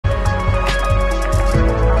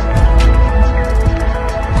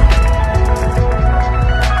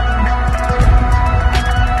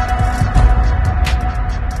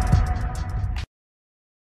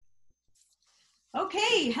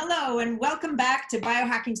Hello and welcome back to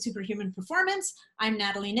BioHacking SuperHuman Performance. I'm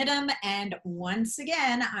Natalie Nidham, and once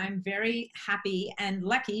again, I'm very happy and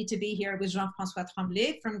lucky to be here with Jean-Francois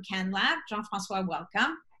Tremblay from CanLab. Jean-Francois,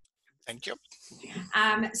 welcome. Thank you.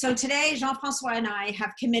 So today, Jean-Francois and I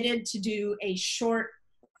have committed to do a short,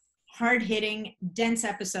 hard-hitting, dense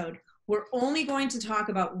episode. We're only going to talk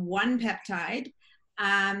about one peptide.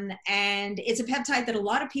 And it's a peptide that a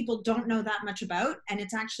lot of people don't know that much about, and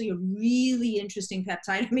it's actually a really interesting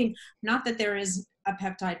peptide. I mean, not that there is a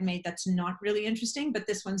peptide made that's not really interesting, but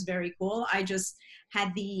this one's very cool. I just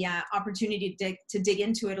had the opportunity to dig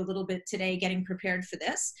into it a little bit today, getting prepared for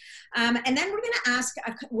this. And then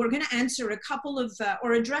we're going to answer a couple of,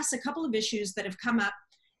 or address a couple of issues that have come up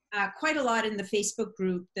quite a lot in the Facebook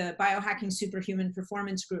group, the BioHacking SuperHuman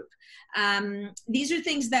Performance group. These are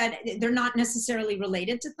things that they're not necessarily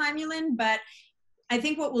related to Thymulin, but I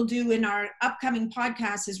think what we'll do in our upcoming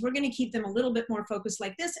podcast is we're going to keep them a little bit more focused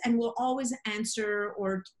like this, and we'll always answer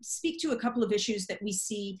or speak to a couple of issues that we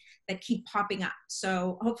see that keep popping up.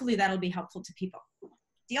 So hopefully that'll be helpful to people.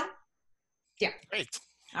 Deal? Yeah. Great.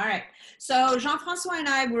 All right. So Jean-Francois and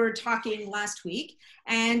I were talking last week,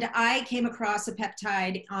 and I came across a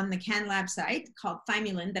peptide on the CanLab site called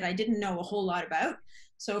Thymulin that I didn't know a whole lot about.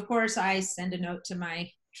 So of course I send a note to my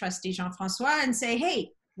trusty Jean-Francois and say,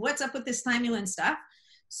 hey, what's up with this Thymulin stuff?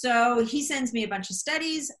 So he sends me a bunch of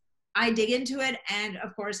studies. I dig into it. And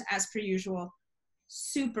of course, as per usual,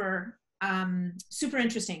 super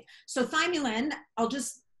interesting. So Thymulin, I'll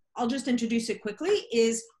just introduce it quickly,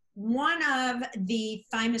 is one of the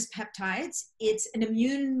Thymus Peptides. It's an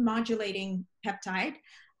immune modulating peptide,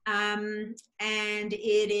 and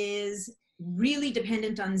it is really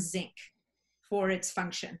dependent on zinc for its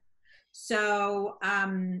function. So,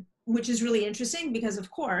 which is really interesting because,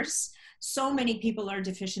 of course, so many people are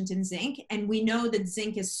deficient in zinc, and we know that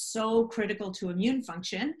zinc is so critical to immune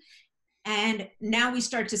function. And now we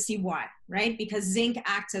start to see why, right? Because zinc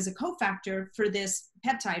acts as a cofactor for this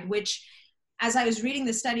peptide, which, as I was reading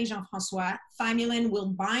the study, Jean-Francois, Thymulin will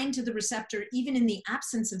bind to the receptor even in the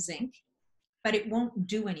absence of zinc, but it won't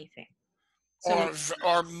do anything. So,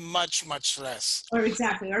 or much less. Or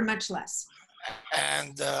exactly, or much less.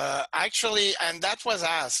 And actually, and that was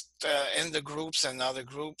asked in the groups and other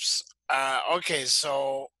groups. Okay,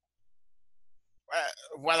 so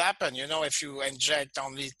what happened, you know, if you inject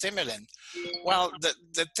only Thymulin? Well,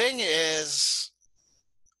 the thing is,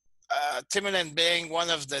 Thymulin being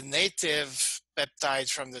one of the native peptides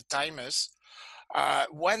from the thymus,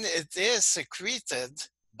 when it is secreted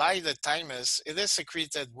by the thymus, it is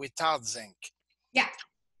secreted without zinc. Yeah.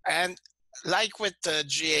 And like with the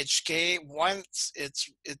GHK, once it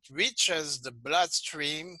reaches the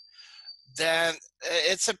bloodstream, then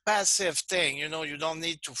it's a passive thing. You know, you don't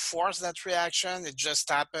need to force that reaction. It just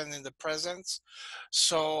happens in the presence.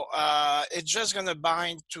 So it's just going to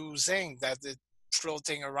bind to zinc that it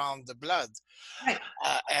floating around the blood, right.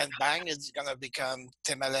 And bang, it's gonna become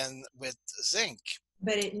Thymulin with zinc.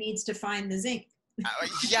 But it needs to find the zinc.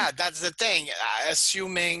 Yeah, that's the thing.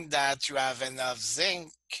 Assuming that you have enough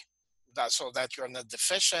zinc, so that you're not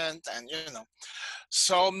deficient, and you know.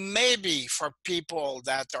 So maybe for people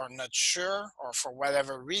that are not sure, or for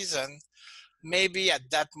whatever reason, maybe at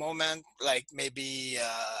that moment, like maybe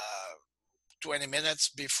 20 minutes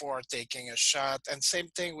before taking a shot, and same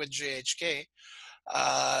thing with GHK.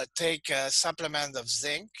 Take a supplement of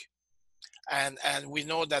zinc, and we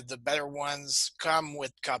know that the better ones come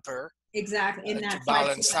with copper. Exactly, in that to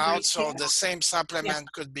balance out. So the same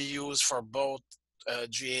supplement could be used for both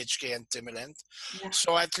GHK and Thymulin. Yeah.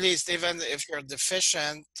 So at least even if you're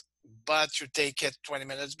deficient, but you take it 20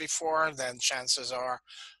 minutes before, then chances are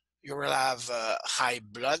you will have a high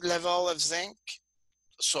blood level of zinc.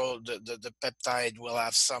 So the peptide will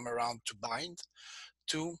have some around to bind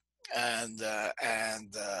to.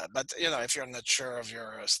 But you know, if you're not sure of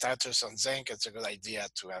your status on zinc, it's a good idea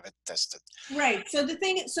to have it tested. Right. So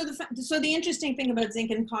the interesting thing about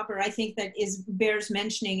zinc and copper, I think that bears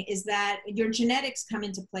mentioning, is that your genetics come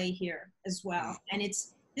into play here as well. And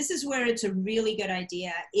this is where it's a really good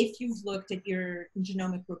idea, if you've looked at your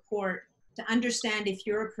genomic report, to understand if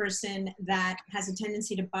you're a person that has a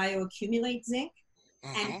tendency to bioaccumulate zinc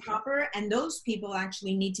and copper, and those people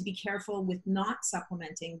actually need to be careful with not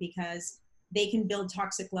supplementing because they can build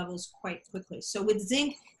toxic levels quite quickly. So with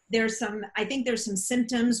zinc, I think there's some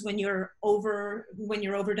symptoms when you're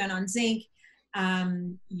overdone on zinc. I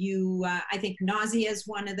think nausea is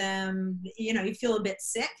one of them. You know, you feel a bit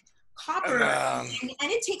sick. Copper, and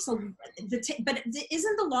it takes but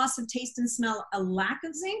isn't the loss of taste and smell a lack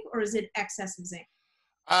of zinc, or is it excess of zinc?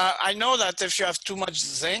 I know that if you have too much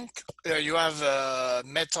zinc, you have a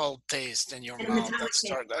metal taste in your And a mouth. metallic That's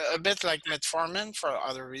taste. a bit like metformin for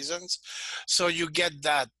other reasons. So you get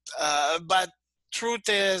that. But truth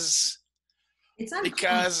is, It's uncommon.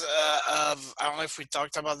 because of, I don't know if we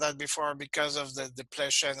talked about that before, because of the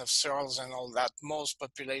depletion of cells and all that, most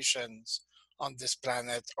populations on this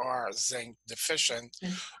planet are zinc deficient,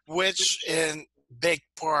 which in big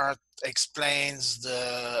part explains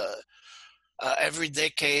the every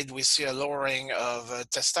decade we see a lowering of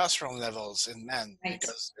testosterone levels in men, Right.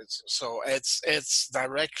 because it's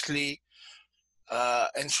directly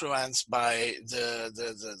influenced by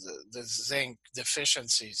the zinc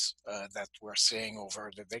deficiencies that we're seeing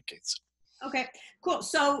over the decades. Okay, cool.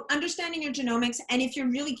 So understanding your genomics, and if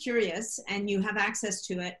you're really curious and you have access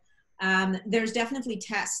to it, there's definitely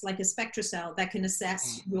tests like a SpectraCell that can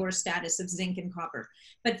assess your status of zinc and copper.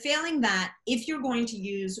 But failing that, if you're going to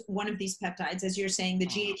use one of these peptides, as you're saying, the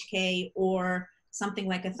GHK or something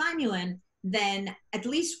like a thymulin, then at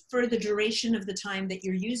least for the duration of the time that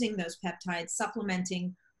you're using those peptides,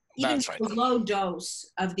 supplementing even That's right. a low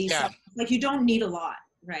dose of these, Yeah. like you don't need a lot,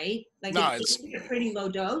 right? Like No, if it's it's a pretty low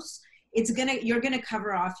dose, you're gonna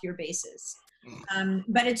cover off your bases. mm,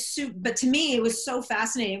 But to me it was so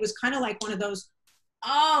fascinating. It was kind of like one of those,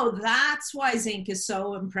 oh, that's why zinc is so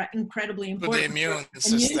incredibly to the important for immune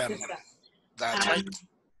immune system. system. That's right.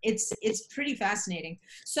 It's pretty fascinating.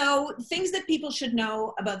 So things that people should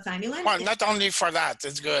know about thymulin. Well, not only for that,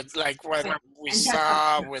 it's good. Like what we And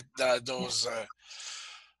saw testosterone. with those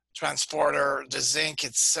transporter, the zinc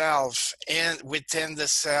itself within the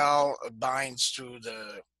cell binds to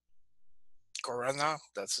the corona,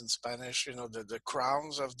 that's in Spanish, the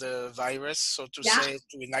crowns of the virus, so to Yeah, say,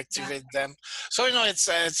 to yeah. inactivate them. So,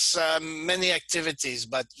 it's many activities,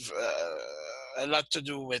 but a lot to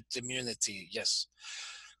do with immunity, yes.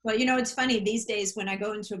 Well, it's funny these days when I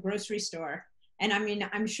go into a grocery store, and I mean,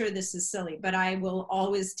 I'm sure this is silly, but I will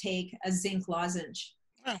always take a zinc lozenge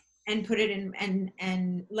Yeah. and put it in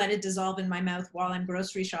and let it dissolve in my mouth while I'm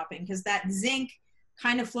grocery shopping, because that zinc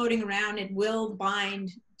kind of floating around, it will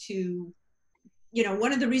bind to,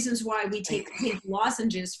 one of the reasons why we take zinc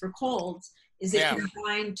lozenges for colds is it Yeah, can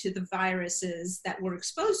bind to the viruses that we're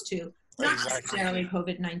exposed to, not exactly. necessarily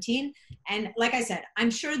COVID-19. And like I said,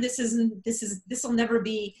 I'm sure this will never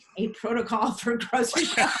be a protocol for grocery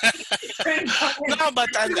shopping during COVID. No, but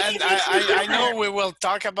and It makes me I feel know better. we will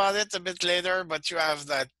talk about it a bit later, but you have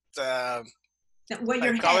that What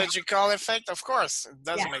your head, psychological effect. Of course, it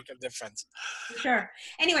does yeah. make a difference. For sure.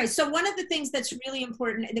 Anyway, so one of the things that's really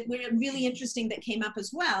important, that we're really interesting, that came up as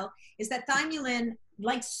well, is that thymulin,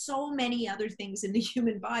 like so many other things in the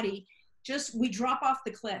human body, we drop off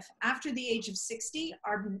the cliff. After the age of 60,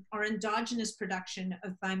 our endogenous production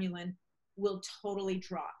of thymulin will totally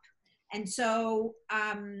drop. And so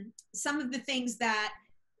some of the things that,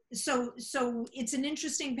 so it's an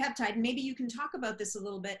interesting peptide. Maybe you can talk about this a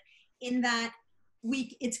little bit, in that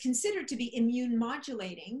it's considered to be immune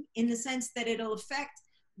modulating, in the sense that it'll affect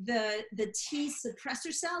the T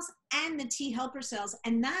suppressor cells and the T helper cells,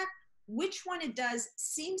 and that which one it does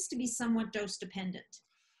seems to be somewhat dose dependent.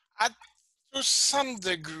 At, to some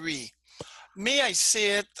degree, me, I see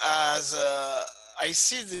it as I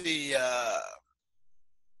see the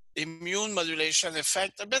immune modulation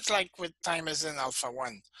effect a bit like with thymosin alpha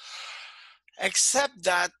 1, except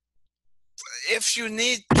that if you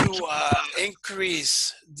need to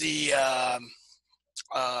increase the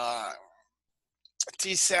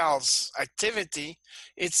T cells activity,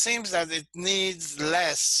 it seems that it needs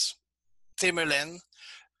less thymulin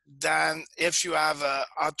than if you have an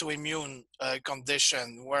autoimmune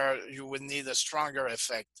condition where you would need a stronger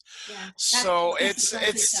effect. Yeah, So that's yeah.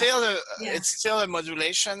 it's still a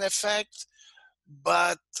modulation effect,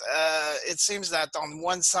 but it seems that on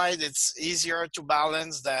one side it's easier to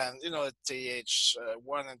balance than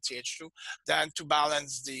TH1 and TH2 than to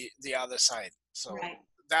balance the other side. So Right.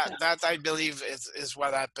 that I believe is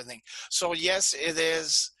what's happening. So yes, it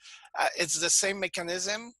is. It's the same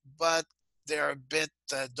mechanism, but they're a bit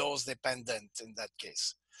dose dependent in that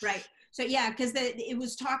case. Right. So yeah, because it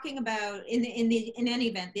was talking about in any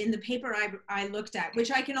event, in the paper I looked at,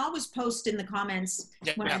 which I can always post in the comments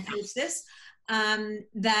when I post this,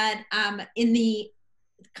 that in the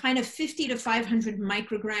kind of 50 to 500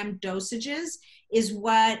 microgram dosages is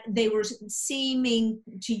what they were seeming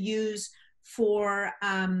to use for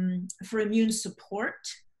immune support.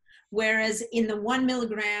 Whereas in the 1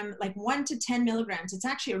 milligram, like 1 to 10 milligrams, it's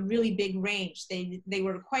actually a really big range. They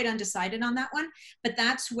were quite undecided on that one, but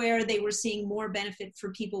that's where they were seeing more benefit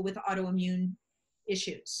for people with autoimmune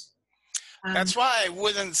issues. That's why I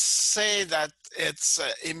wouldn't say that it's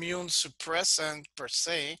immune suppressant per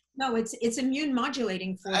se. No, it's immune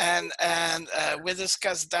modulating for. And we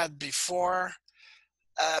discussed that before.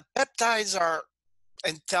 Peptides are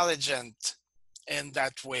intelligent in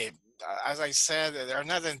that way. As I said, they're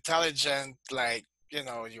not intelligent like, you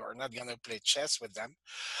are not going to play chess with them,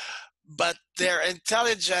 but they're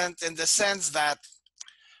intelligent in the sense that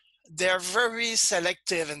they're very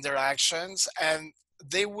selective in their actions, and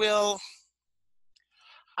they will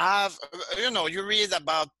have, you read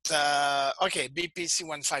about, okay, BPC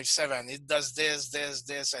 157, it does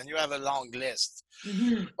this, and you have a long list.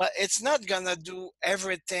 Mm-hmm. But it's not going to do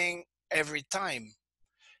everything every time.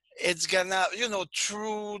 It's gonna,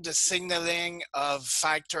 through the signaling of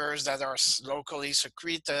factors that are locally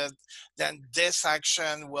secreted, then this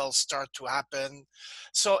action will start to happen.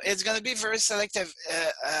 So it's gonna be very selective.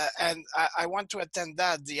 And I want to attend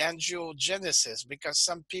that, the angiogenesis, because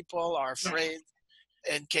some people are afraid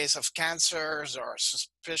in case of cancers or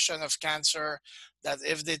suspicion of cancer, that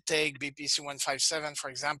if they take BPC 157, for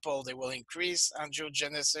example, they will increase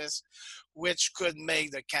angiogenesis, which could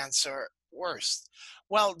make the cancer worse.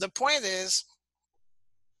 Well, the point is,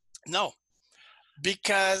 no,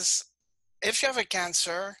 because if you have a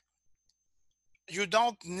cancer, you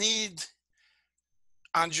don't need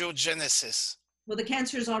angiogenesis. Well, the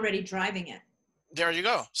cancer is already driving it. There you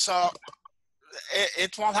go. So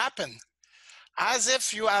it won't happen. As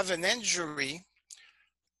if you have an injury,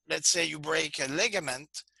 let's say you break a ligament,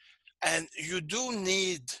 and you do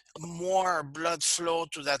need more blood flow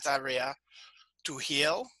to that area to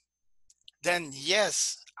heal, then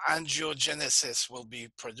yes, angiogenesis will be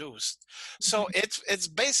produced. So it's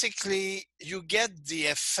basically, you get the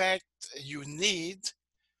effect you need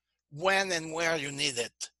when and where you need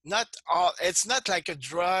it. It's not like a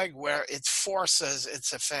drug where it forces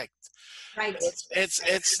its effect. Right.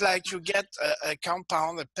 It's like you get a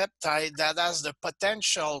compound, a peptide that has the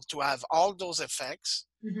potential to have all those effects.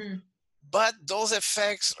 Mm-hmm. But those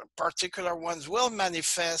effects, particular ones, will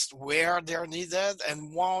manifest where they're needed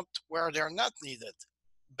and won't where they're not needed.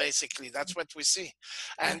 Basically, that's what we see.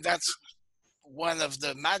 And that's one of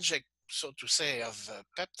the magic, so to say, of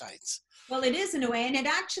peptides. Well, it is in a way. And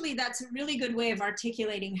that's a really good way of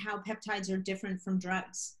articulating how peptides are different from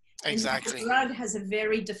drugs. Exactly. The drug has a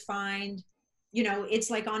very defined, it's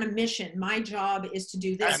like on a mission. My job is to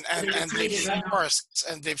do this.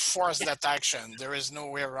 And they force that action. There is no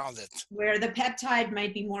way around it. Where the peptide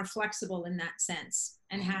might be more flexible in that sense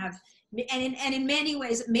and in many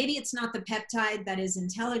ways, maybe it's not the peptide that is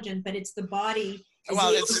intelligent, but it's the body.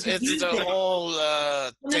 Well, it's the whole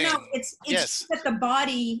thing. No, it's that the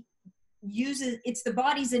body uses, it's the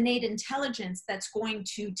body's innate intelligence that's going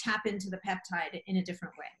to tap into the peptide in a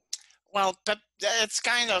different way. Well, it's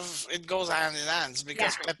it goes hand in hand,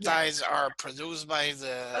 because peptides are produced by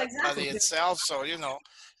the body itself. So,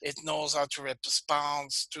 it knows how to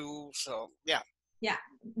respond to, so yeah. Yeah,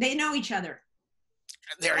 they know each other.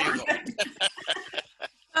 There you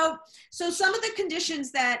go. So some of the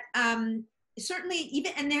conditions that certainly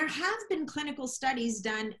and there have been clinical studies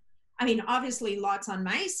done, I mean, obviously lots on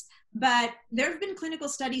mice, but there have been clinical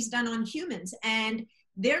studies done on humans, and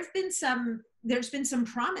there's been some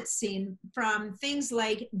promise seen from things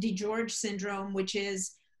like DiGeorge syndrome, which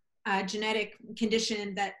is a genetic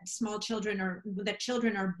condition that children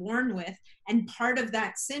are born with. And part of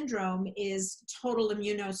that syndrome is total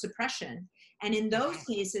immunosuppression. And in those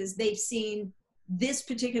cases, they've seen this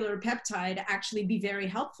particular peptide actually be very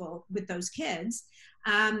helpful with those kids.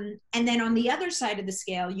 And then on the other side of the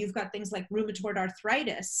scale, you've got things like rheumatoid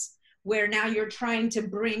arthritis, where now you're trying to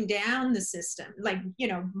bring down the system, like,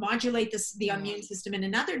 modulate the immune system in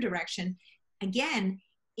another direction. Again,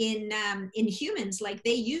 in humans, like,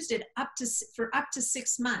 they used it for up to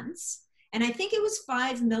 6 months. And I think it was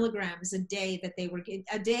 5 milligrams a day that they were getting,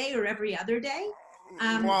 a day or every other day.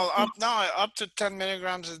 Well, up to 10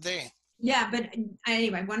 milligrams a day. Yeah, but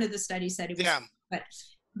anyway, one of the studies said it was,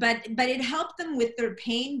 but it helped them with their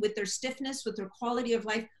pain, with their stiffness, with their quality of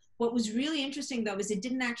life. What was really interesting, though, is it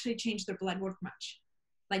didn't actually change their blood work much.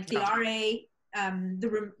 Like the RA,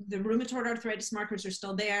 the rheumatoid arthritis markers are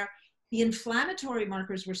still there. The inflammatory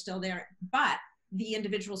markers were still there, but the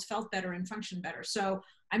individuals felt better and functioned better. So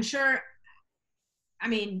I'm sure, I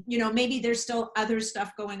mean, maybe there's still other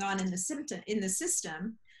stuff going on in the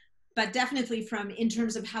system, but definitely in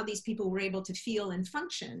terms of how these people were able to feel and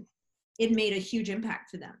function, it made a huge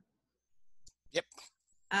impact for them. Yep.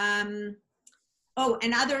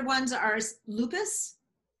 And other ones are lupus,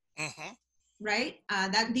 right?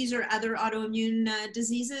 These are other autoimmune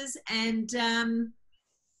diseases, and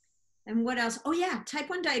what else? Oh yeah, type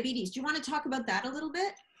 1 diabetes. Do you want to talk about that a little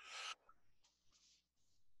bit?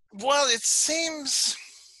 Well, it seems,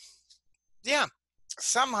 yeah,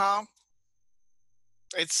 somehow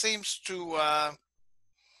it seems to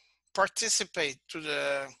participate to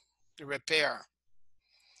the repair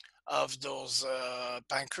of those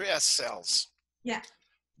pancreas cells Yeah.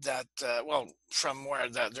 that, well, from where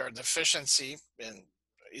their deficiency in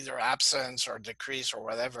either absence or decrease or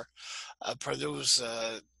whatever produce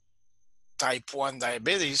type 1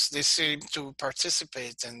 diabetes, they seem to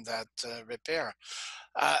participate in that repair.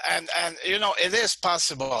 And you know, it is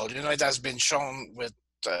possible, you know, it has been shown with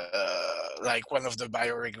like one of the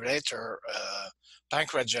bioregulator,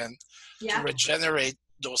 pancreagen, to Yeah. regenerate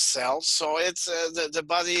those cells. So it's the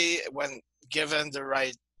body, when given the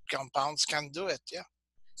right compounds, can do it. Yeah.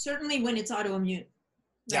 Certainly when it's autoimmune,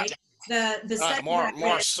 Yeah. right? The study that More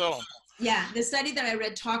I read, so. yeah, the study that I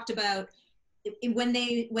read talked about when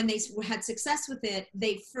they had success with it,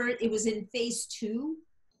 it was in phase 2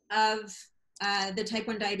 of the type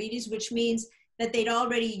 1 diabetes, which means that they'd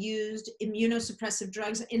already used immunosuppressive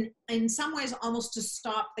drugs in some ways almost to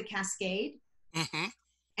stop the cascade. Hmm.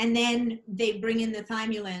 And then they bring in the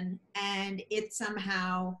thymulin, and it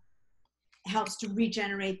somehow helps to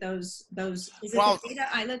regenerate those is it the Well, beta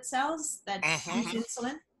islet cells that use hmm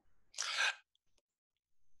insulin?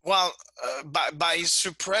 well, by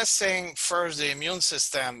suppressing first the immune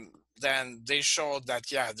system, then they showed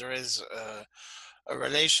that, yeah, there is a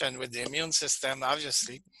relation with the immune system,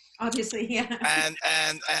 obviously. Obviously, yeah.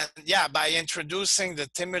 And yeah, by introducing the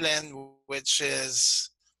thymulin, which is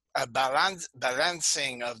a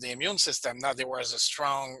balancing of the immune system. Now there was a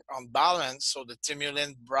strong unbalance, so the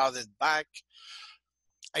thymulin brought it back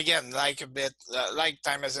again, like a bit like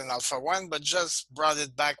thymosin alpha 1, but just brought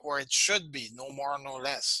it back where it should be, no more, no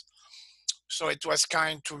less. So it was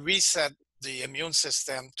kind to reset the immune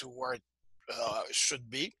system to where it should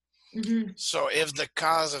be. Mm-hmm. So if the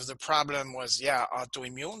cause of the problem was, yeah,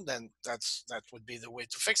 autoimmune, then that would be the way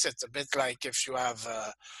to fix it. A bit like if you have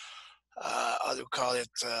how do you call it,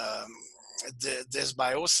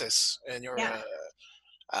 dysbiosis in your Yeah,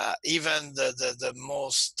 even the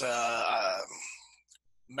most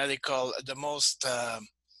medical, the most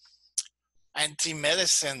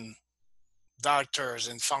anti-medicine doctors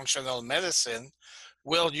in functional medicine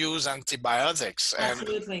will use antibiotics, and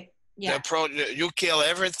absolutely. the Yeah, approach, you kill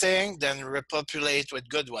everything, then repopulate with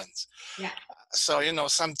good ones. yeah. So, you know,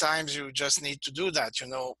 sometimes you just need to do that, you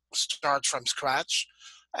know, start from scratch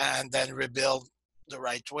and then rebuild the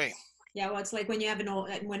right way. Yeah, well, it's like when you have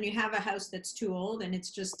when you have a house that's too old, and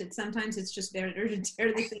sometimes it's just better to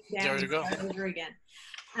tear the thing down There you and go. start over again.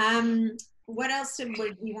 Um, what else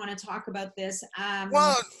would we want to talk about this?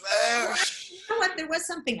 Well, Oh, actually, you know what? There was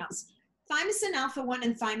something else. Thymosin alpha 1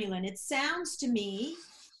 and thymulin. It sounds to me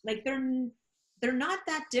like they're not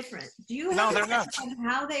that different. Do you have no, a they're sense not. of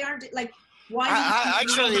how they are? Like, why do you think I they're not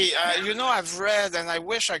actually, over? you know, I've read, and I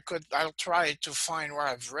wish I could, I'll try to find where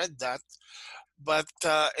I've read that. But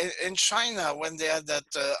in China, when they had that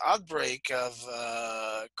outbreak of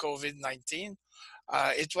COVID-19,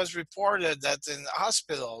 it was reported that in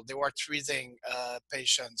hospital they were treating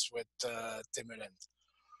patients with Thymulin.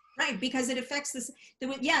 Right, because it affects this.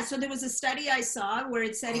 Yeah, so there was a study I saw where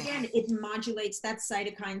it said again, it modulates that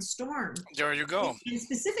cytokine storm, There you go. and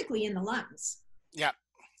specifically in the lungs. Yeah.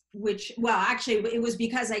 Which, well, actually, it was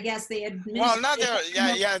because I guess they Well, administered not it there.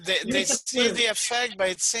 Yeah, yeah. They with the see flu. the effect, but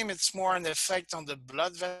it seems it's more an effect on the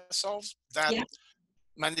blood vessels that Yeah,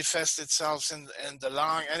 manifests itself in the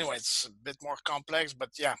lung. Anyway, it's a bit more complex, but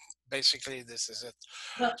yeah, basically this is it.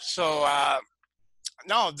 but So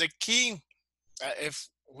no, the key, if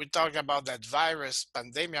we talk about that virus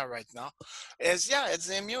pandemic right now, is, yeah, it's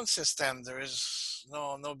the immune system. There is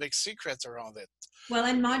no big secret around it. well,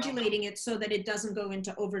 and You know, modulating it so that it doesn't go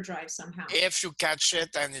into overdrive somehow if you catch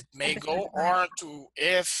it, and it at may the go, perfect time. or to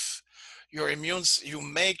if you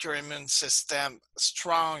make your immune system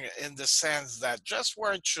strong in the sense that just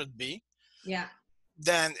where it should be, Yeah.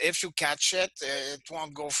 then if you catch it, it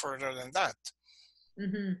won't go further than that.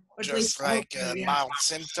 Mm-hmm. Or at least Just I hope like so. Yeah. mild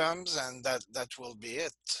symptoms, and that will be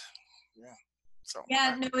it. Yeah. So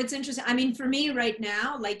Yeah, no, it's interesting. I mean, for me right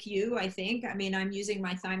now, like you, I think, I mean, I'm using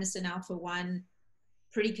my thymosin alpha 1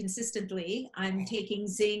 pretty consistently. I'm taking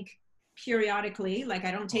zinc periodically. Like,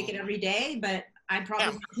 I don't take it every day, but I yeah.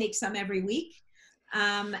 probably take some every week.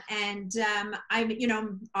 I'm,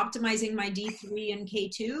 optimizing my D3 and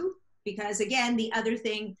K2 because, again, the other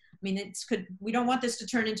thing, I mean, we don't want this to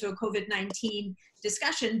turn into a COVID-19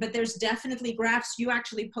 discussion, but there's definitely graphs. You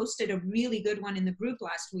actually posted a really good one in the group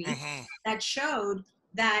last week Hmm. that showed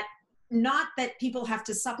that not that people have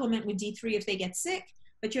to supplement with D3 if they get sick,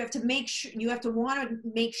 but you have to want to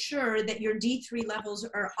make sure that your D3 levels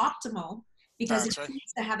are optimal, because it That's right.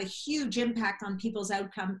 seems to have a huge impact on people's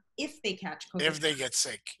outcome if they catch COVID. If they get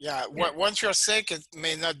sick. Yeah. Yeah. Once you're sick, it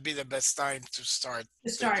may not be the best time to start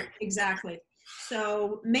To start, taking. exactly. So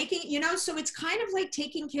making, so it's kind of like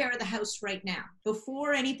taking care of the house right now. Before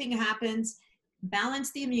anything happens, balance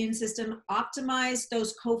the immune system, optimize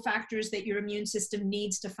those cofactors that your immune system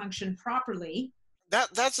needs to function properly.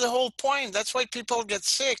 That's the whole point. That's why people get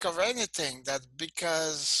sick of anything. That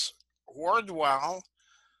because worldwide,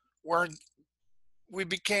 we're we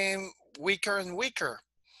became weaker and weaker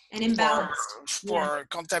And for imbalanced. Yeah.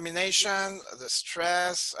 contamination, the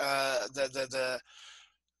stress, the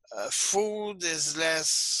food is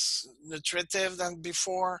less nutritive than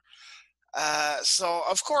before. So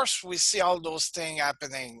of course we see all those things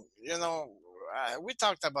happening. We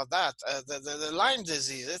talked about that. The Lyme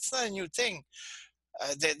disease. It's not a new thing.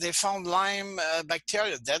 They found Lyme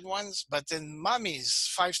bacteria, dead ones, but in mummies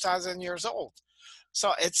 5,000 years old. So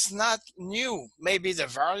it's not new. Maybe the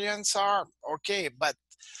variants are okay, but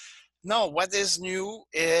no. What is new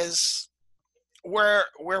is we're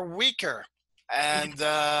weaker, and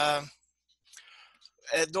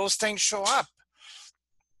those things show up.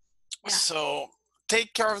 Yeah. So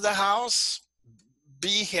take care of the house,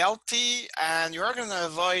 be healthy, and you're going to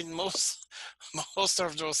avoid most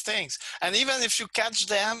of those things. And even if you catch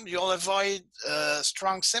them, you'll avoid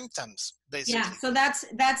strong symptoms, basically. Yeah, so that's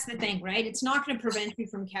the thing, right? It's not going to prevent you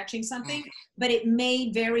from catching something, but it may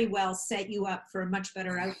very well set you up for a much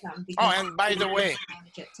better outcome because Oh, and by the way,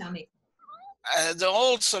 manage it. Tell me. the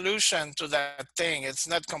old solution to that thing, it's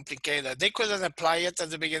not complicated. They couldn't apply it at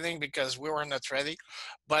the beginning because we were not ready,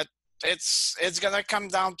 but it's gonna come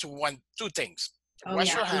down to two things: Oh wash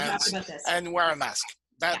yeah, your we talked hands about this. and wear a mask.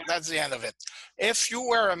 That's the end of it. If you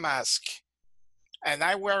wear a mask and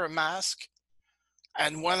I wear a mask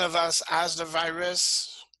and one of us has the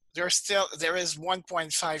virus, there is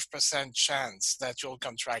 1.5% chance that you'll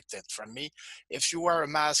contract it from me if you wear a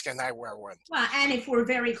mask and I wear one. Well, and if we're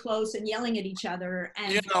very close and yelling at each other,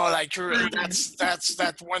 and Like that's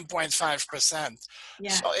that 1.5%.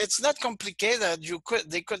 yeah, So it's not complicated.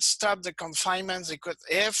 They could stop the confinements. They could,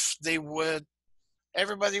 if they would,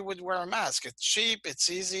 everybody would wear a mask. It's cheap, it's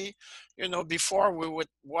easy. Before we would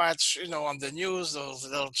watch, on the news, those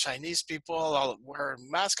little Chinese people all wear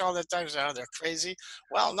masks all the time. So they're crazy.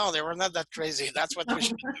 Well, no, they were not that crazy. That's what we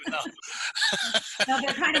should do now. no,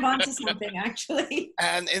 they're kind of onto something actually.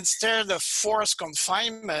 And instead of forced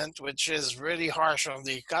confinement, which is really harsh on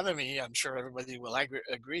the economy, I'm sure everybody will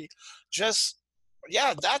agree,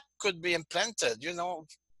 that could be implemented,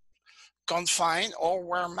 confine or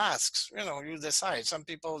wear masks. You decide. Some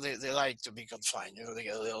people, they like to be confined. They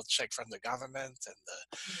get a little check from the government and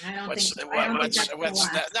I don't watch, think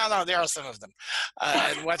that's no, there are some of them,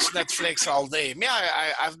 and watch Netflix all day. Me,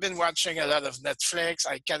 I've been watching a lot of Netflix.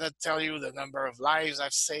 I cannot tell you the number of lives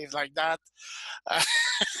I've saved like that.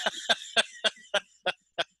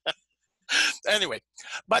 Anyway,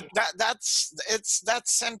 but it's that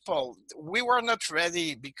simple. We were not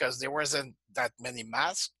ready because there wasn't that many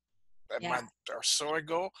masks a month or so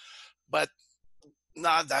ago, but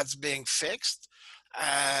now that's being fixed,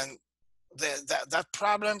 and that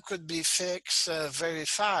problem could be fixed very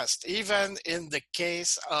fast, even in the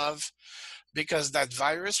case of, because that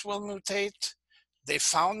virus will mutate. They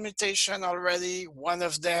found mutation already. One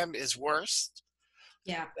of them is worse.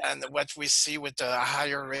 Yeah. And what we see with a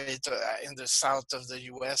higher rate in the south of the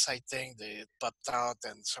US, I think they popped out,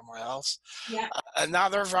 and somewhere else. Yeah.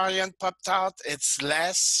 Another variant popped out. It's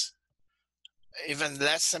even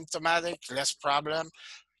less symptomatic, less problem.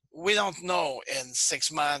 We don't know in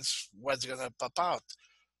 6 months what's going to pop out.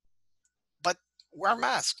 But wear a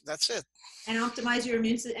mask. That's it. And optimize your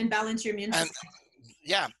immune system and balance your immune system.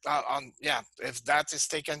 If that is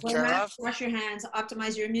taken Wear care masks, of. wash your hands,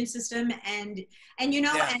 optimize your immune system, and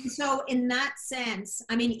so in that sense,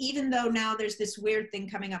 I mean, even though now there's this weird thing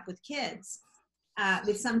coming up with kids,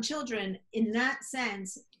 with some children, in that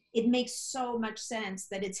sense, it makes so much sense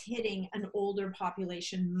that it's hitting an older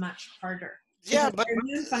population much harder. Yeah, but our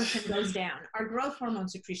immune function goes down, our growth hormone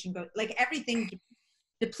secretion goes, like everything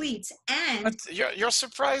depletes, and but you're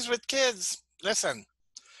surprised with kids. Listen,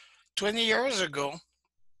 20 years ago,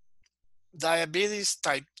 diabetes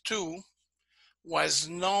type 2 was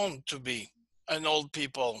known to be an old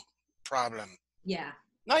people problem. Yeah.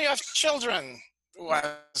 Now you have children who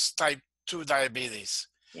has type 2 diabetes.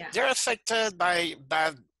 Yeah. They're affected by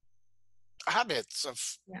bad habits of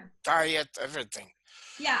diet, everything.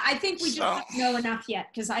 Yeah, I think we just don't know enough yet,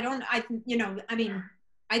 because I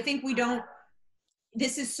think we don't.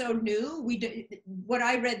 This is so new. What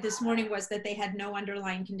I read this morning was that they had no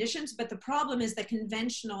underlying conditions, but the problem is that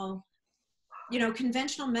conventional you know,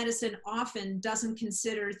 conventional medicine often doesn't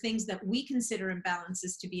consider things that we consider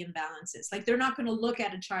imbalances to be imbalances. Like they're not going to look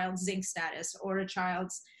at a child's zinc status or a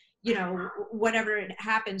child's, you know, whatever it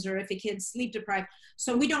happens, or if a kid's sleep deprived.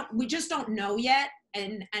 So we just don't know yet.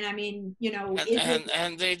 And I mean, you know,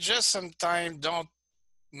 and they just sometimes don't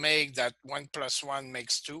make that 1 + 1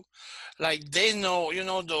 makes 2. Like they know, you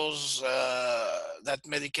know, those that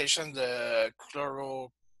medication, the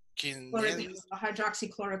chloroquine.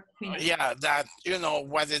 hydroxychloroquine. Yeah, that, you know,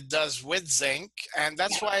 what it does with zinc, and Yeah.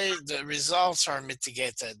 that's why the results are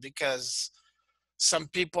mitigated, because some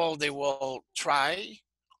people, they will try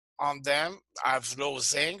on them have low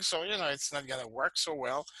zinc, so you know it's not gonna work so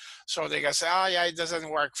well, so they gonna say, oh yeah, it doesn't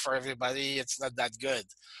work for everybody, it's not that good.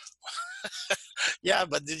 Yeah,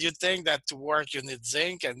 but did you think that to work you need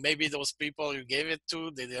zinc, and maybe those people you gave it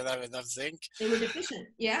to, they didn't have enough zinc? They were deficient.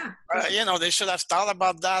 Yeah. You know, they should have thought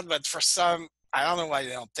about that, but for some, I don't know why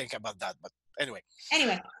they don't think about that, but anyway.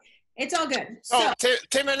 It's all good. So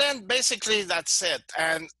Thymulin, basically that's it.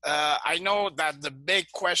 And I know that the big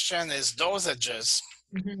question is dosages.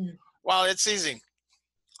 Mhm. Well, it's easy.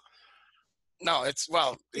 No, it's,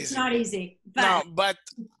 well, It's easy. not easy. No, but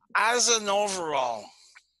as an overall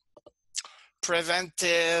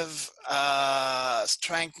preventive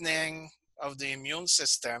strengthening of the immune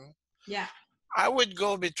system, yeah, I would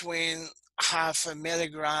go between 0.5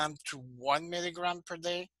 milligram to 1 milligram per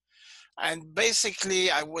day. And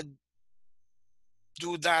basically, I would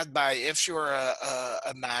do that by, if you're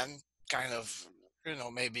a man, kind of, you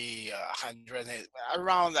know, maybe 100,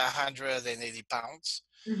 around 180 pounds,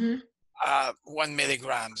 mm-hmm. 1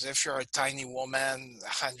 milligrams. If you're a tiny woman,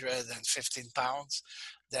 115 pounds,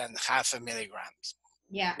 then 0.5 milligrams.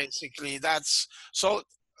 Yeah. Basically, that's, so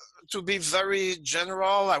to be very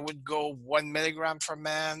general, I would go 1 milligram for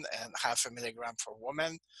men and 0.5 milligram for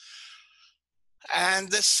women. And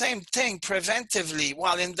the same thing preventively.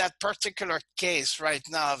 Well, in that particular case right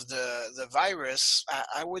now of the virus,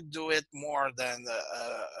 I would do it more than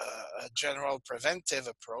a general preventive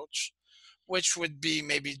approach, which would be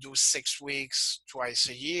maybe do 6 weeks twice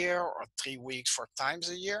a year, or 3 weeks 4 times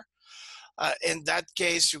a year. In that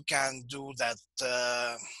case, you can do that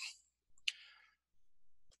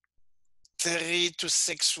 3 to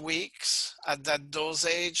 6 weeks at that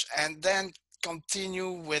dosage, and then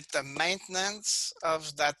continue with the maintenance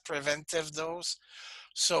of that preventive dose.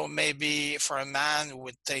 So maybe for a man who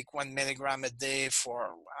would take 1 milligram a day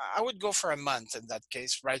for, I would go for a month in that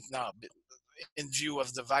case right now, in view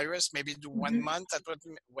of the virus, maybe do 1 month at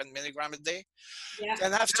 1 milligram a day. Yeah.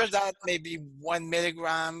 Then after that, maybe 1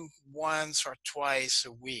 milligram once or twice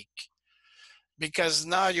a week. Because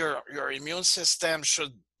now your immune system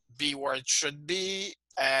should be where it should be,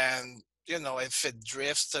 and you know, if it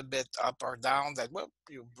drifts a bit up or down, that, well,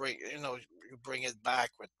 you bring, you know, you bring it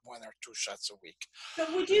back with 1 or 2 shots a week. So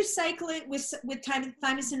would you cycle it with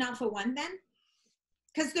thymosin alpha 1 then?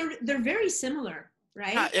 Because they're very similar,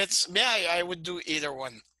 right? I would do either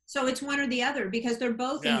one. So it's one or the other, because they're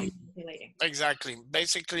both immunomodulating. Exactly.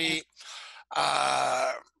 Basically,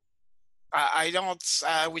 I don't.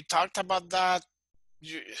 We talked about that.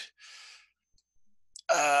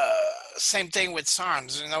 Same thing with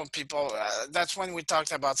SARMs, you know, people, that's when we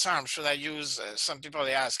talked about SARMs. Should I use, some people,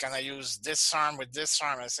 they ask, can I use this SARM with this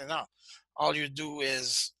SARM? I say, no. All you do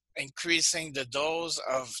is increasing the dose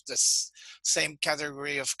of this same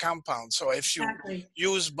category of compound. So if you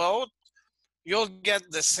use both, you'll get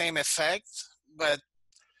the same effect, but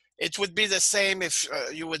it would be the same if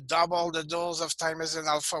you would double the dose of thymosin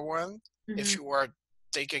alpha 1 if you were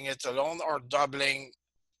taking it alone, or doubling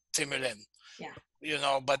Thymulin. Yeah. You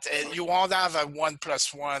know, but you won't have a 1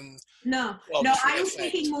 + 1. No, I was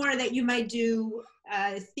thinking more that you might do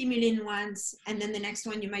Thymulin once, and then the next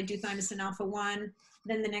one you might do thymosin alpha 1.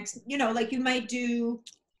 Then the next, you know, like you might do.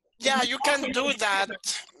 Yeah, you can do that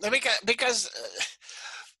because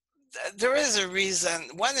there is a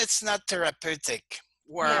reason when it's not therapeutic.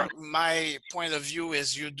 Where my point of view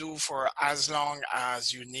is, you do for as long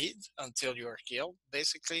as you need until you're healed.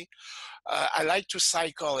 Basically, I like to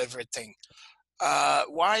cycle everything.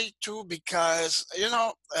 Why too? Because, you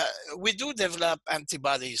know, we do develop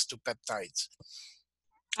antibodies to peptides.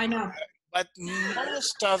 I know. But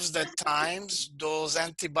most of the times, those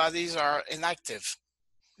antibodies are inactive.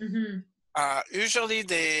 Usually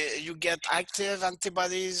you get active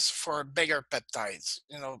antibodies for bigger peptides,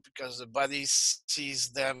 you know, because the body sees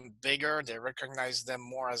them bigger, they recognize them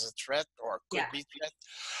more as a threat, or could be threat.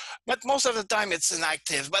 But most of the time it's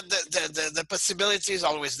inactive, but the possibility is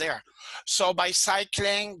always there. So by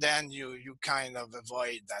cycling, then you kind of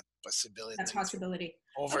avoid that possibility. That possibility.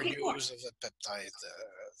 Overuse of a peptide,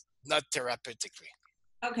 not therapeutically.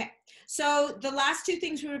 Okay, so the last two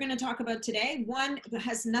things we were going to talk about today, one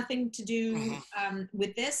has nothing to do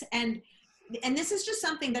with this, and this is just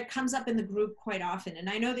something that comes up in the group quite often. And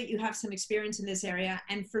I know that you have some experience in this area.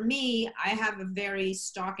 And for me, I have a very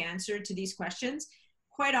stock answer to these questions.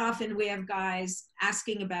 Quite often we have guys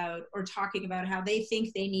asking about or talking about how they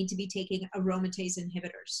think they need to be taking aromatase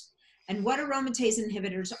inhibitors. And what aromatase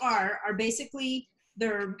inhibitors are basically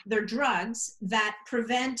they're drugs that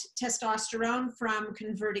prevent testosterone from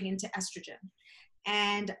converting into estrogen.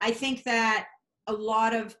 And I think that a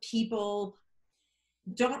lot of people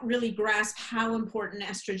don't really grasp how important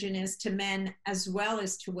estrogen is to men as well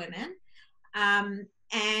as to women.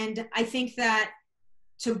 And I think that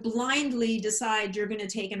to blindly decide you're going to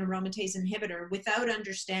take an aromatase inhibitor without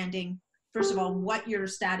understanding, first of all, what your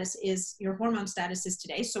status is, your hormone status is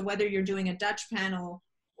today. So whether you're doing a Dutch panel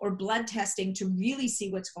or blood testing to really see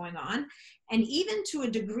what's going on. And even to a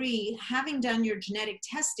degree, having done your genetic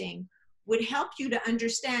testing would help you to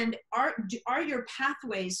understand, are your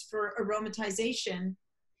pathways for aromatization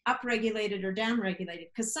upregulated or downregulated?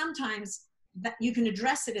 Because sometimes that you can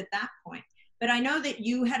address it at that point. But I know that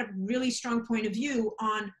you had a really strong point of view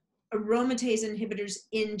on aromatase inhibitors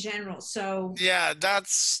in general. So Yeah,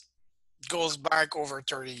 that's goes back over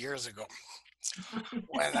 30 years ago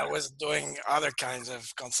when I was doing other kinds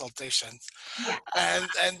of consultations. yeah,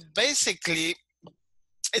 And basically,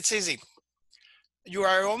 it's easy. You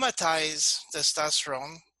aromatize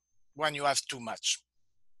testosterone when you have too much,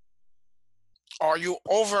 or you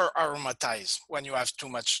over aromatize when you have too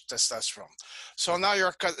much testosterone. So now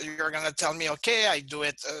you're going to tell me, okay, I do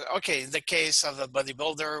it. Okay, in the case of a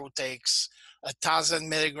bodybuilder who takes 1,000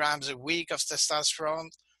 milligrams a week of testosterone,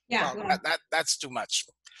 yeah, well, well, that's too much.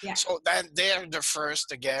 yeah, So then they're the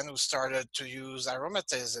first again who started to use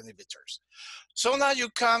aromatase inhibitors. So now you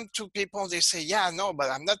come to people, they say, yeah, no, but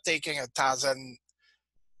I'm not taking 1,000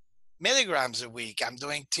 milligrams a week. I'm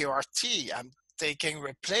doing TRT. I'm taking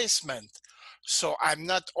replacement. So I'm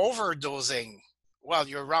not overdosing. Well,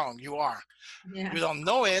 you're wrong. You are. yeah, You don't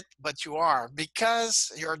know it, but you are,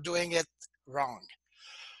 because you're doing it wrong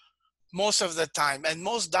most of the time. And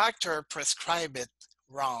most doctors prescribe it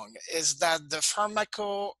wrong. Is that the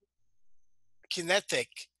pharmacokinetic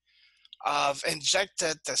of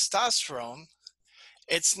injected testosterone?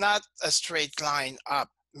 It's not a straight line up,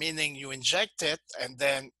 meaning you inject it and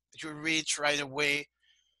then you reach right away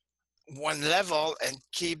one level and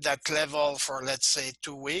keep that level for, let's say,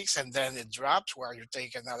 2 weeks, and then it drops where you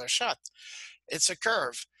take another shot. It's a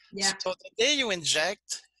curve. yeah. So the day you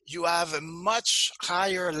inject, you have a much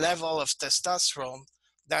higher level of testosterone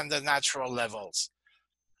than the natural levels.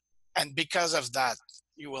 And because of that,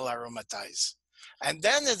 you will aromatize. And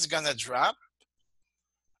then it's going to drop.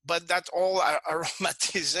 But that whole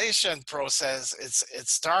aromatization process, it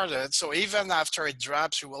started. So even after it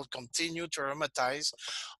drops, you will continue to aromatize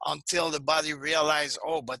until the body realizes,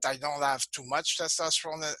 oh, but I don't have too much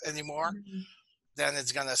testosterone anymore. Mhm. Then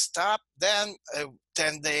it's going to stop. Then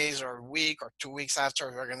 10 days or a week or 2 weeks after,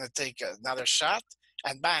 you're going to take another shot,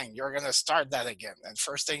 and bang, you're going to start that again. And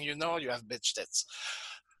first thing you know, you have bitch tits.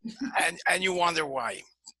 And you wonder why.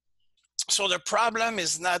 So the problem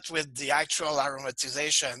is not with the actual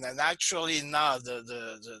aromatization, and actually now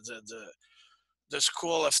the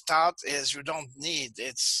school of thought is you don't need.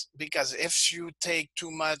 It's because if you take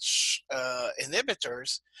too much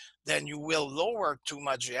inhibitors, then you will lower too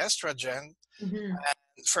much estrogen. Mhm.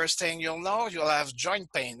 And first thing you'll know, you'll have joint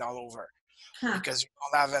pain all over Huh. because you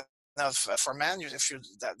don't have enough for men. If you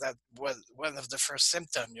that was one of the first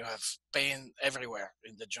symptoms, you have pain everywhere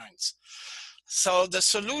in the joints. So the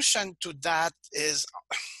solution to that is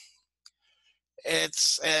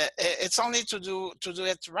it's only to do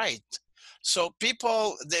it right. So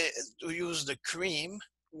people they use the cream Yeah,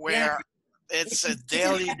 where it's a it's an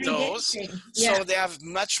daily everyday dose, thing. Yeah, so they have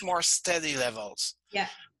much more steady levels. yeah.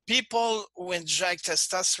 People who inject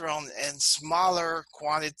testosterone in smaller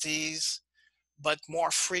quantities but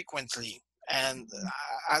more frequently and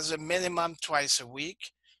as a minimum twice a week,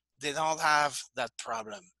 they don't have that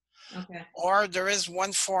problem. Okay. Or there is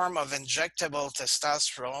one form of injectable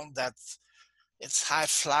testosterone that its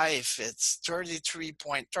half-life, it's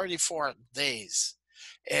 33.34 days.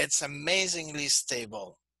 It's amazingly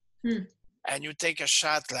stable. Hmm. And you take a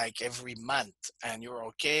shot like every month and you're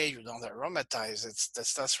okay, you don't aromatize. It's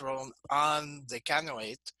testosterone on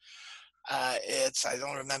decanoate. It's, I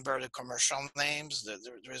don't remember the commercial names.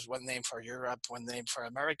 There is one name for Europe, one name for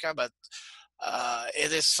America, but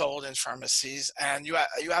it is sold in pharmacies, and you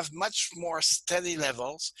have much more steady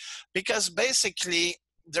levels because basically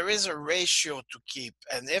there is a ratio to keep.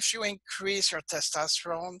 And if you increase your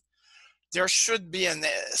testosterone, there should be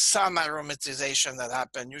some aromatization that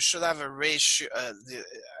happen. You should have a ratio, the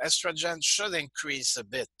estrogen should increase a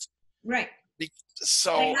bit. Right.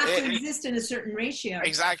 So They have to exist in a certain ratio.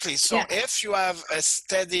 exactly. So Yeah. if you have a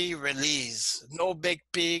steady release, no big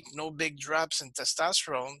peak, no big drops in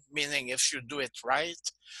testosterone, meaning if you do it right,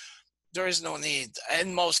 there is no need.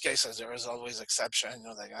 In most cases, there is always exception. You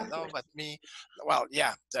know, like I know, but me, well,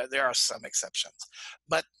 yeah, there are some exceptions.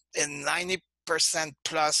 But in 90%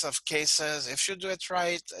 plus of cases, if you do it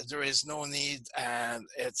right, there is no need, and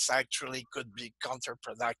it's actually could be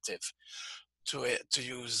counterproductive to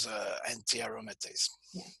use anti-aromatase.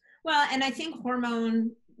 Yeah. Well, and I think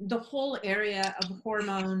the whole area of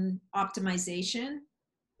hormone optimization,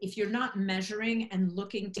 if you're not measuring and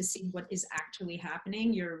looking to see what is actually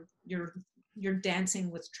happening, you're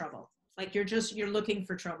dancing with trouble. Like you're looking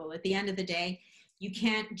for trouble. At the end of the day, you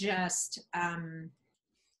can't just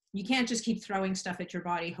keep throwing stuff at your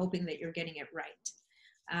body hoping that you're getting it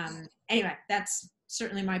right. Anyway, that's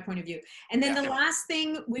certainly my point of view. And then the last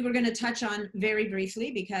thing we were going to touch on very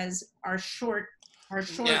briefly, because our short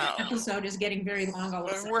episode is getting very long all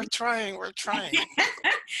of a sudden. We're trying.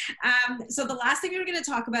 So the last thing we were going to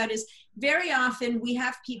talk about is very often we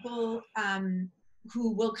have people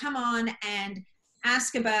who will come on and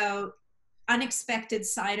ask about unexpected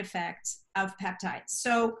side effects of peptides.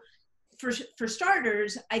 So for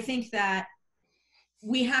starters, I think that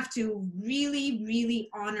we have to really, really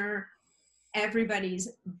honor everybody's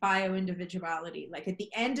bio-individuality. Like at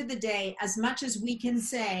the end of the day, as much as we can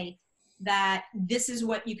say that this is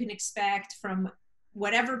what you can expect from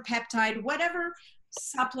whatever peptide, whatever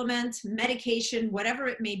supplement, medication, whatever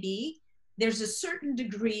it may be, there's a certain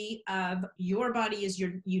degree of your body is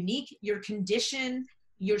your unique, your condition,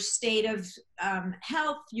 your state of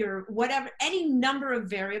health, your whatever, any number of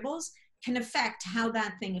variables can affect how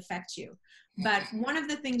that thing affects you. But one of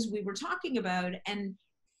the things we were talking about, and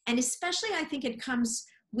especially I think it comes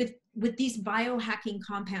with these biohacking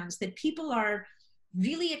compounds that people are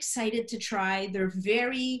really excited to try.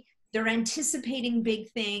 They're anticipating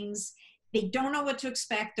big things. They don't know what to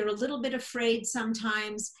expect. They're a little bit afraid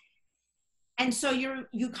sometimes. And so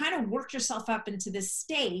you kind of work yourself up into this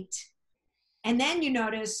state, and then you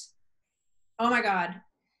notice, oh my God,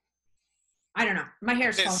 I don't know, my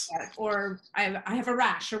hair's falling out, or I have a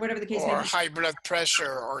rash, or whatever the case may be. Or high blood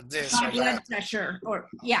pressure, or this high or blood that. pressure, or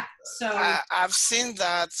yeah. So I've seen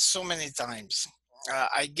that so many times.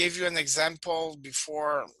 I gave you an example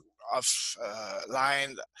before of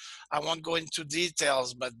line. I won't go into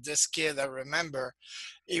details, but this kid, I remember,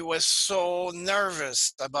 he was so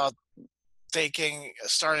nervous about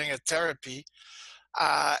starting a therapy.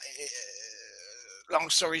 Long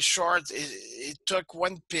story short, he took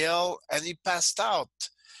one pill and he passed out.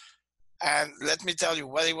 And let me tell you,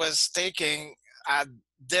 what he was taking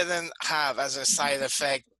didn't have as a side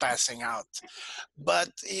effect passing out. But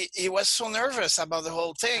he was so nervous about the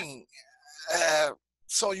whole thing.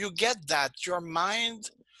 So you get that. Your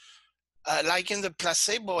mind, like in the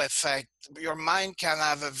placebo effect, your mind can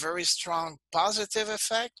have a very strong positive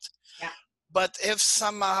effect. Yeah. But if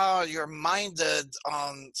somehow you're minded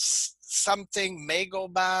on something may go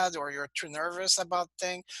bad, or you're too nervous about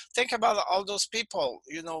things, think about all those people,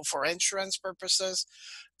 for insurance purposes,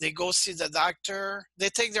 they go see the doctor, they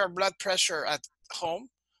take their blood pressure at home.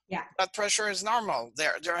 Yeah. Blood pressure is normal.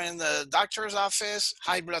 They're in the doctor's office,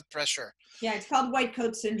 high blood pressure. Yeah, it's called white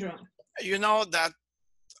coat syndrome. You know that.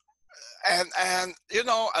 And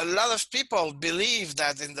a lot of people believe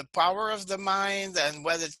that in the power of the mind and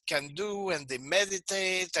what it can do, and they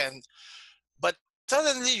meditate, but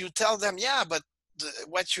suddenly you tell them, yeah, but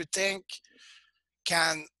what you think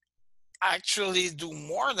can actually do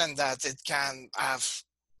more than that. It can have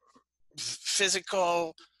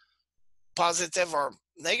physical, positive or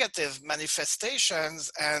negative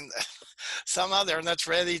manifestations, and somehow they're not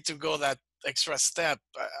ready to go that extra step,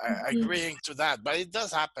 agreeing to that. But it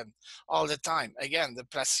does happen all the time. Again, the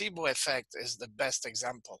placebo effect is the best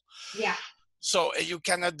example. Yeah. So you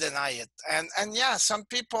cannot deny it. And yeah, some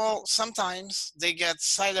people, sometimes they get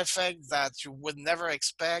side effects that you would never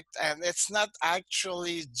expect, and it's not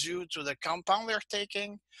actually due to the compound they're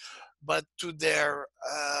taking, but to their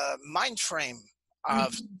mind frame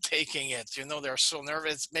of taking it. They're so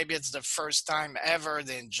nervous. Maybe it's the first time ever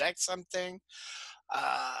they inject something.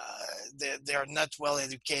 They're not well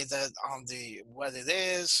educated on what it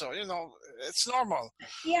is, so it's normal.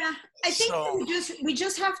 Yeah, I think that we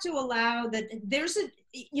just have to allow that there's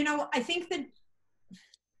I think that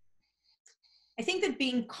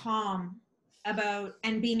being calm about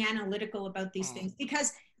and being analytical about these things,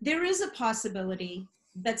 because there is a possibility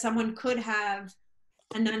that someone could have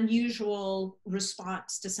an unusual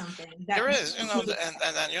response to something. That There is, and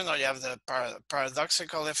then, you have the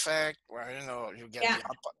paradoxical effect where, you get yeah, the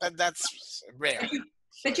opposite, but that's rare,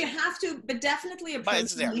 but you have to, but definitely but approach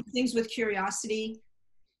it's there. these things with curiosity,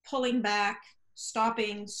 pulling back,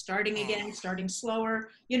 stopping, starting Mm, again, starting slower.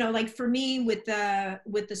 Like for me with the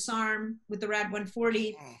SARM, with the RAD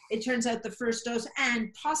 140, mm, it turns out the first dose,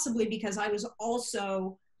 and possibly because I was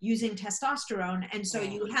also using testosterone, and so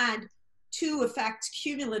mm, you had two effects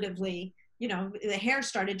cumulatively. The hair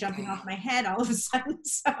started jumping mm. off my head all of a sudden.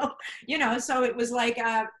 So it was like,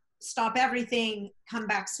 stop everything, come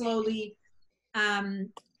back slowly. Um,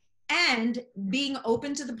 and being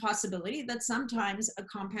open to the possibility that sometimes a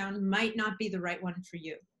compound might not be the right one for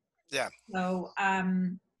you. Yeah. So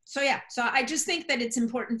I just think that it's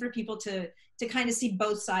important for people to kind of see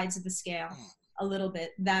both sides of the scale Mm. a little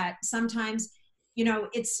bit. That sometimes,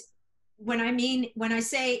 it's when I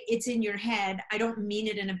say it's in your head, I don't mean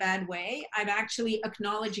it in a bad way. I'm actually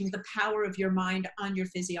acknowledging the power of your mind on your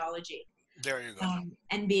physiology, There you go.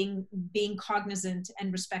 and being cognizant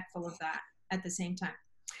and respectful of that at the same time.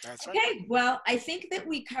 That's right. Okay, well, I think that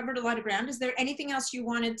we covered a lot of ground. Is there anything else you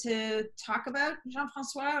wanted to talk about,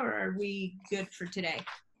 Jean-Francois, or are we good for today?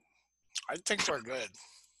 I think we're good.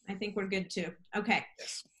 I think we're good too. Okay.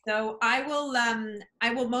 Yes. So I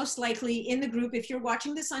will most likely in the group, if you're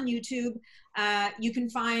watching this on YouTube, you can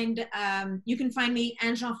find me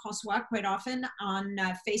and Jean-Francois quite often on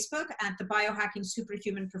Facebook at the BioHacking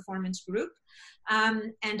SuperHuman Performance group.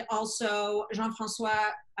 And also Jean-Francois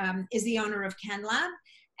is the owner of CanLab,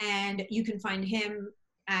 and you can find him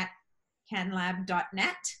at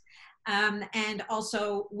canlab.net. And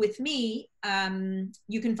also with me,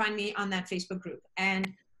 you can find me on that Facebook group.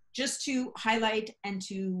 And just to highlight and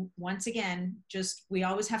to once again, we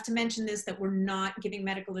always have to mention this, that we're not giving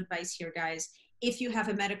medical advice here, guys. If you have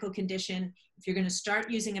a medical condition, if you're going to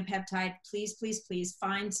start using a peptide, please, please, please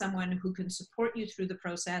find someone who can support you through the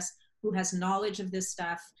process, who has knowledge of this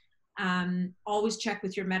stuff. Always check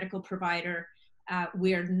with your medical provider.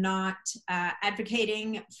 We're not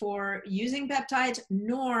advocating for using peptides,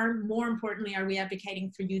 nor, more importantly, are we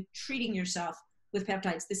advocating for you treating yourself with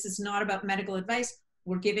peptides. This is not about medical advice.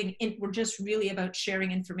 We're just really about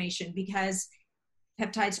sharing information, because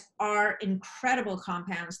peptides are incredible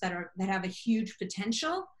compounds that have a huge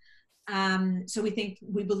potential. So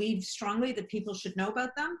we believe strongly that people should know about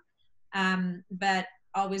them, but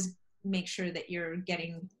always make sure that you're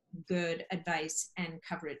getting good advice and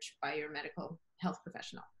coverage by your medical health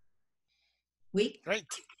professional. Great.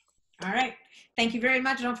 All right. Thank you very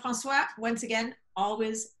much, Jean-Francois. Once again,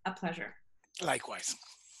 always a pleasure. Likewise.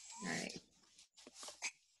 All right.